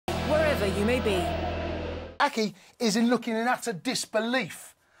wherever you may be. Aki is looking in utter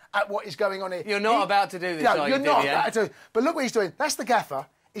disbelief at what is going on here. You're not about to do this, no, are you, you're not Didier? about to do. But look what he's doing. That's the gaffer.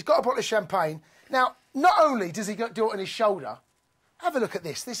 He's got a bottle of champagne. Now, not only does he do it on his shoulder, have a look at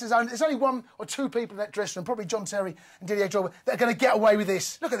this. There's only one or two people in that dressing room, probably John Terry and Didier Drogba, that are going to get away with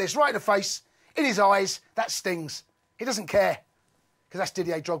this. Look at this, right in the face, in his eyes. That stings. He doesn't care, because that's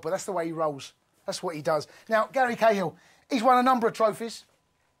Didier Drogba. That's the way he rolls. That's what he does. Now, Gary Cahill, he's won a number of trophies,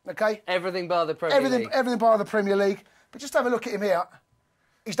 OK? Everything bar the Premier League. Everything bar the Premier League. But just have a look at him here.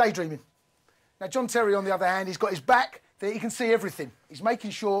 He's daydreaming. Now, John Terry, on the other hand, he's got his back there. He can see everything. He's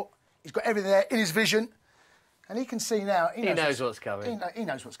making sure he's got everything there in his vision. And he can see now. He knows what's coming. He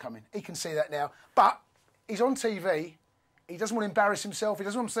knows what's coming. He can see that now. But he's on TV. He doesn't want to embarrass himself. He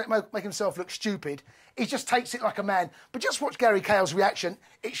doesn't want to make himself look stupid. He just takes it like a man. But just watch Gary Cahill's reaction.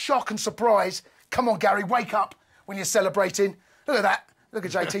 It's shock and surprise. Come on, Gary, wake up when you're celebrating. Look at that. Look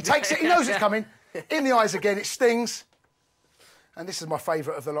at JT. Takes it. He knows it's coming. In the eyes again. It stings. And this is my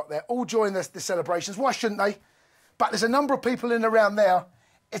favourite of the lot there. All join the celebrations. Why shouldn't they? But there's a number of people in around there.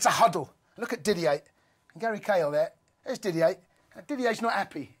 It's a huddle. Look at Didier. And Gary Cahill there. There's Didier. And Didier's not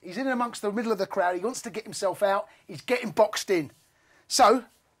happy. He's in amongst the middle of the crowd. He wants to get himself out. He's getting boxed in. So,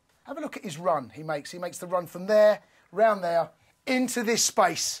 have a look at his run he makes. He makes the run from there, round there, into this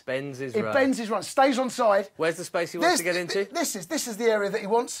space. Bends his run. run. Bends his run. Stays on side. Where's the space he wants to get into? This is the area that he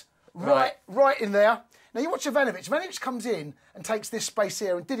wants. Right in there. Now, you watch Ivanovic. Ivanovic comes in and takes this space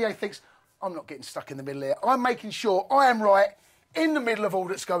here, and Didier thinks, I'm not getting stuck in the middle here. I'm making sure I am right in the middle of all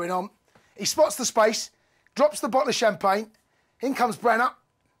that's going on. He spots the space, drops the bottle of champagne. In comes Brenner.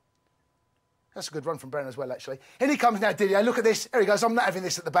 That's a good run from Brenner as well, actually. In he comes now, Didier. Look at this. There he goes. I'm not having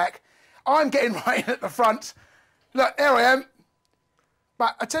this at the back. I'm getting right in at the front. Look, there I am.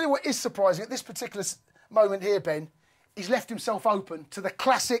 But I tell you what is surprising. At this particular moment here, Ben, he's left himself open to the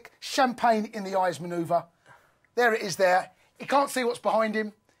classic champagne in the eyes manoeuvre. There it is there. He can't see what's behind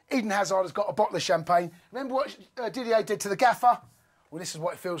him. Eden Hazard has got a bottle of champagne. Remember what Didier did to the gaffer? Well, this is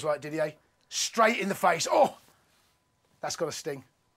what it feels like, Didier. Straight in the face. Oh, that's got to sting.